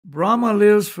Brahma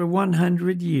lives for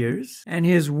 100 years, and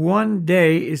his one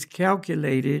day is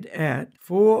calculated at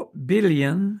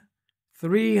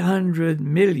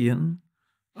 4,300,000,000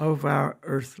 of our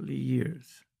earthly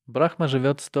years. Брахма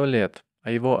живет 100 лет,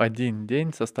 а его один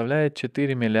день составляет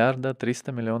 4 миллиарда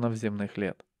 300 миллионов земных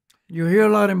лет. You hear a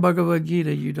lot in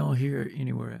Bhagavad-gita you don't hear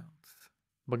anywhere else.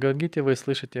 В Бхагавад-гите вы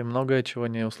слышите многое, чего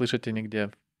не услышите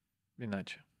нигде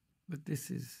иначе. But this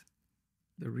is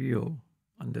the real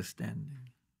understanding.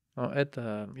 Но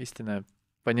это истинное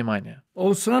понимание.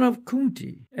 O son of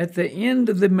Kunti, at the end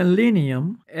of the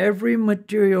millennium, every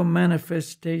material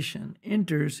manifestation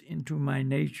enters into my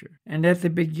nature. And at the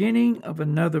beginning of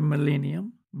another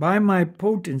millennium, by my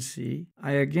potency,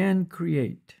 I again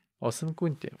create. О сын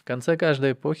Кунти, в конце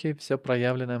каждой эпохи все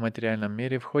проявленное в материальном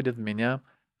мире входит в меня,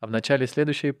 а в начале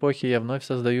следующей эпохи я вновь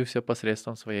создаю все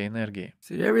посредством своей энергии.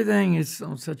 See, everything is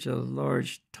on such a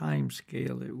large time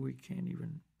scale that we can't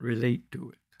even relate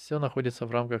to it. Все находится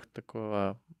в рамках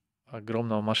такого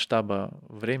огромного масштаба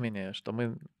времени, что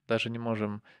мы даже не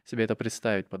можем себе это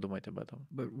представить, подумать об этом.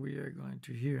 But we are going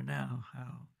to hear now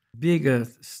how big a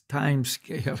time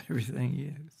scale everything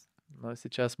is. Но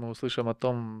сейчас мы услышим о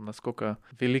том, насколько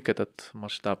велик этот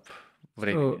масштаб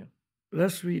времени. So,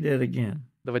 let's read that again.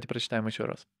 Давайте прочитаем еще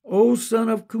раз. O son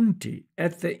of Kunti,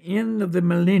 at the end of the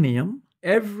millennium,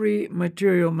 every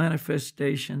material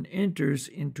manifestation enters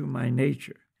into my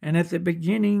nature. And at the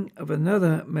beginning of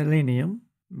another millennium,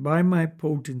 by my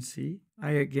potency,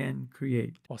 I again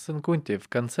create. О сын Кунти, в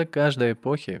конце каждой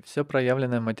эпохи все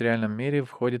проявленное в материальном мире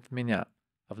входит в меня,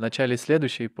 а в начале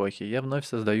следующей эпохи я вновь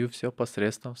создаю все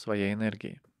посредством своей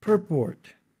энергии.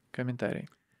 Purport. Комментарий.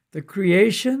 The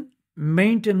creation,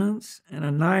 maintenance, and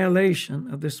annihilation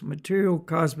of this material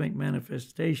cosmic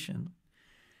manifestation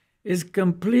is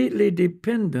completely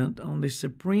dependent on the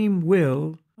supreme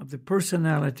will of the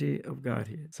personality of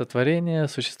Godhead. Сотворение,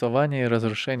 существование и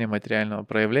разрушение материального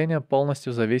проявления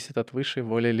полностью зависит от высшей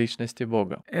воли личности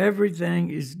Бога.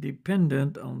 Everything is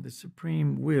dependent on the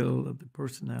supreme will of the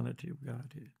personality of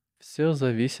Godhead. Все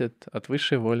зависит от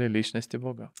высшей воли личности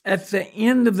Бога. At the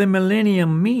end of the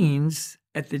millennium means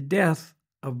at the death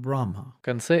of Brahma. В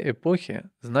конце эпохи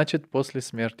значит после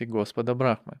смерти Господа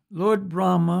Брахмы. Lord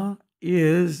Brahma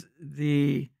is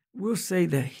we'll say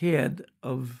the head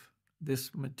of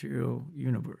this material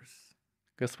universe.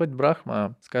 Господь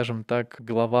Брахма, скажем так,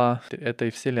 глава этой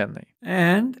вселенной.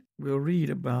 And we'll read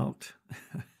about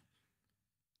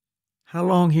how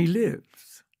long he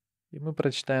lives. И мы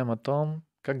прочитаем о том,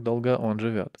 как долго он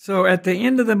живет. So at the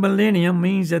end of the millennium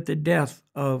means at the death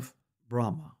of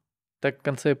Brahma. Так в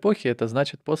конце эпохи это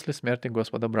значит после смерти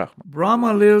Господа Брахмы.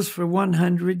 Brahma lives for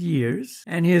 100 years,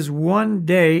 and his one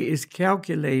day is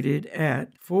calculated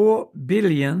at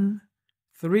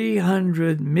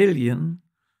 4,300,000,000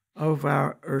 of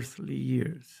our earthly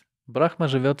years. Брахма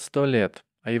живет 100 лет,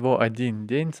 а его один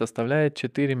день составляет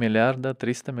 4 миллиарда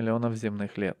 300 миллионов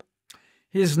земных лет.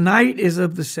 His night is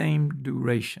of the same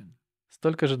duration.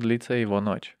 Столько же длится его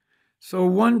ночь. So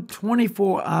one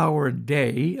 24-hour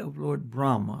day of Lord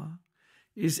Brahma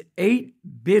is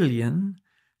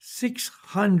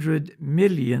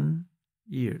 8,600,000,000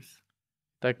 years.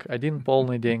 Так, один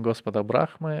полный день Господа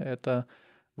Брахмы — это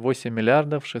 8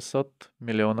 миллиардов 600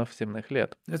 миллионов земных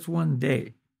лет. That's one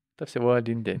day. Это всего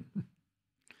один день.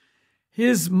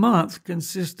 His month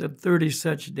consists of 30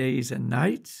 such days and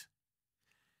nights,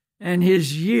 and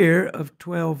his year of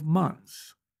 12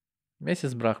 months.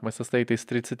 Месяц Брахмы состоит из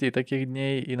 30 таких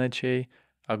дней и ночей,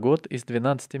 а год из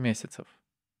 12 месяцев.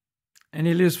 And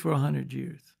he lives for 100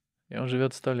 years. И он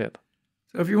живет 100 лет.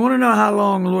 So if you want to know how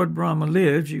long Lord Brahma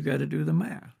lives, you got to do the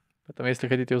math. Поэтому, если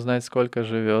хотите узнать, сколько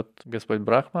живет Господь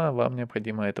Брахма, вам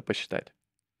необходимо это посчитать.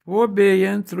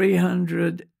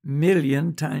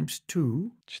 4,300,000,000 times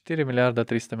 2 4 миллиарда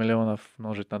 300 миллионов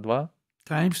умножить на 2,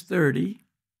 times 30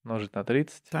 умножить на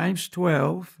 30, times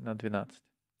 12 на 12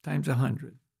 times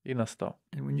 100. и на 100.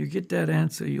 And when you get that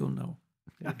answer, you'll know.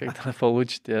 И когда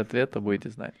получите ответ, то будете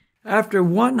знать. After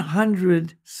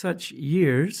 100 such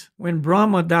years, when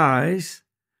Brahma dies,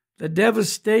 the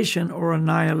devastation or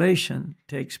annihilation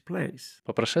takes place.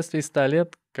 По прошествии 100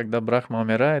 лет, когда Брахма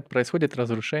умирает, происходит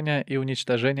разрушение и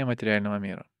уничтожение материального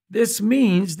мира. This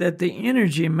means that the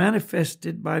energy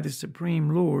manifested by the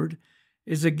Supreme Lord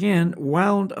is again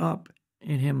wound up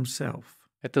in himself.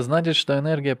 Это значит, что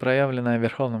энергия, проявленная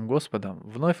Верховным Господом,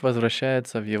 вновь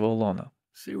возвращается в его лоно.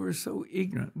 See, we're so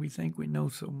ignorant, we think we know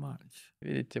so much.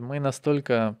 Видите, мы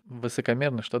настолько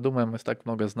высокомерны, что думаем, мы так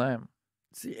много знаем.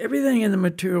 See, everything in the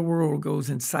material world goes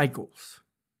in cycles.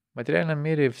 В материальном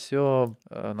мире все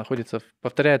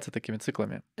повторяется такими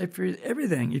циклами. If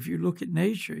you look at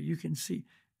nature, you can see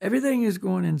everything is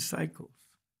going in cycles.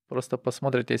 Просто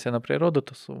посмотрите, если на природу,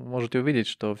 то можете увидеть,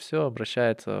 что все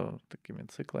обращается такими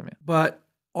циклами. But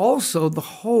also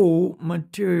the whole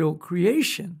material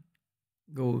creation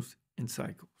goes in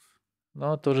cycles.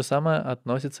 Но то же самое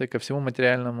относится и ко всему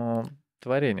материальному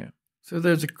творению. So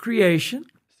there's a creation.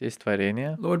 Здесь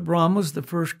творение. Lord Brahma is the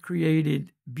first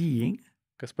created being.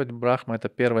 Господь Брахма — это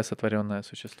первое сотворенное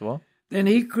существо. Then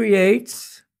he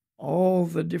creates all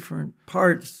the different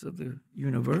parts of the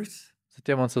universe.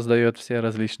 Затем он создает все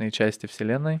различные части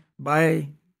Вселенной. By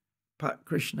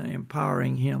Krishna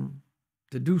empowering him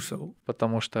to do so.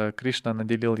 Потому что Кришна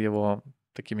наделил его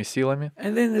такими силами.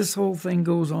 And then this whole thing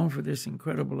goes on for this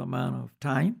incredible amount of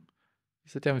time. И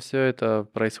затем все это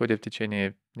происходит в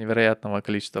течение невероятного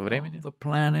количества времени. All the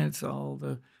planets, all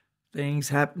the things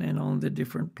happening on the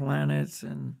different planets,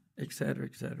 and et cetera,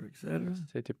 et cetera, et cetera.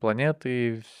 Все эти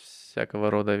планеты,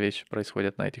 всякого рода вещи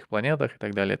происходят на этих планетах и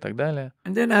так далее, и так далее.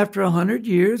 And then after 100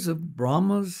 years of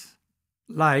Brahma's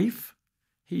life,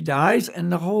 he dies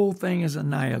and the whole thing is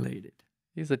annihilated.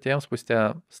 И затем,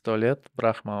 спустя 100 лет,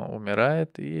 Брахма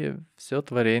умирает, и все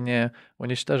творение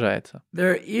уничтожается.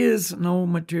 There is no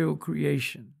material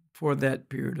creation for that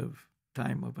period of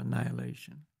time of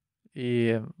annihilation.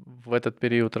 И в этот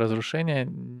период разрушения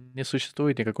не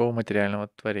существует никакого материального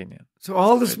творения. So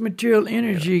all this material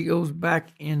energy goes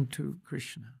back into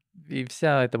Krishna. И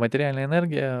вся эта материальная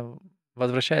энергия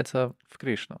возвращается в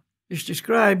Кришну. It's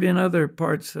described in other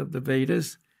parts of the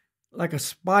Vedas like a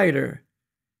spider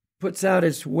puts out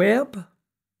its web,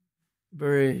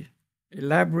 very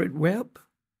elaborate web.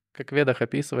 Как в Ведах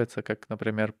описывается, как,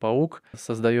 например, паук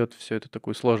создает всю эту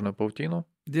такую сложную паутину.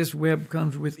 This web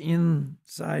comes with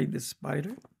inside the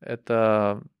spider.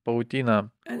 Эта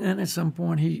паутина, And then at some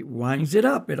point he winds it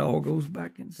up. It all goes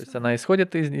back то есть inside. она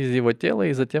исходит из его тела,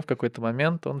 и затем в какой-то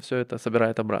момент он все это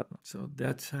собирает обратно. So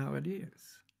that's how it is.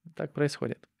 Так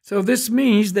происходит. So this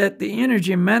means that the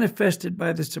energy manifested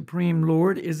by the Supreme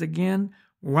Lord is again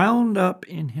wound up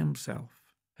in himself.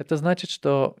 Это значит,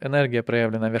 что энергия,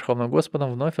 проявленная Верховным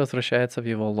Господом, вновь возвращается в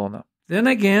его лоно. Then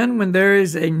again, when there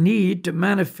is a need to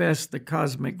manifest the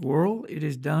cosmic world, it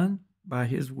is done by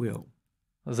his will.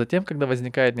 Затем, когда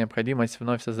возникает необходимость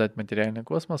вновь создать материальный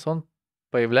космос, он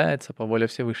появляется по воле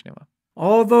Всевышнего.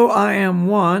 Although I am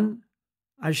one,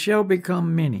 I shall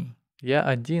become many. Я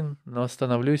один, но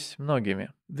становлюсь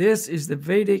многими. This is the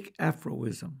Vedic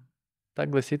aphorism. Так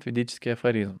гласит ведический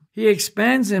афоризм. He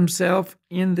expands himself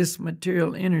in this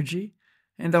material energy,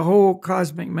 and the whole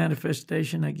cosmic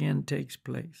manifestation again takes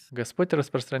place. Господь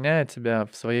распространяет себя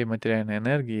в своей материальной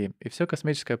энергии, и все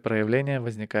космическое проявление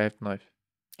возникает вновь.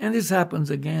 And this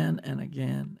happens again and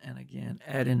again and again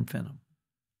ad infinitum.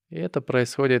 И это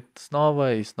происходит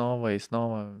снова и снова и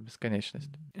снова в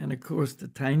бесконечность. And of course, the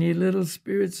tiny little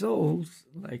spirit souls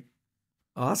like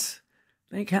us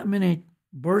think how many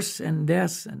births and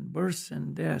deaths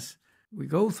we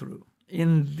go through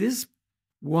in this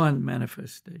one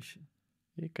manifestation.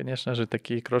 И, конечно же,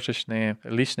 такие крошечные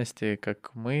личности,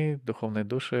 как мы, духовные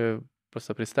души,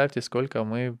 просто представьте, сколько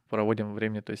мы проводим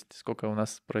времени, то есть сколько у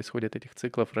нас происходит этих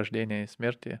циклов рождения и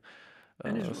смерти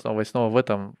снова и снова в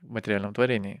этом материальном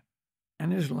творении.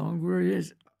 And as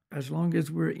long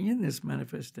as we're in this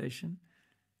manifestation,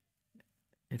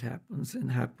 it happens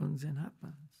and happens and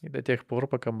happens. И до тех пор,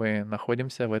 пока мы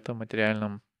находимся в этом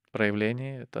материальном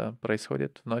проявлении, это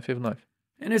происходит вновь и вновь.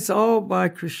 And it's all by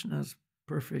Krishna's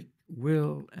perfect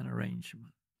will and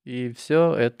arrangement. И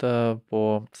все это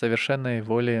по совершенной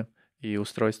воле и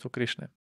устройству Кришны.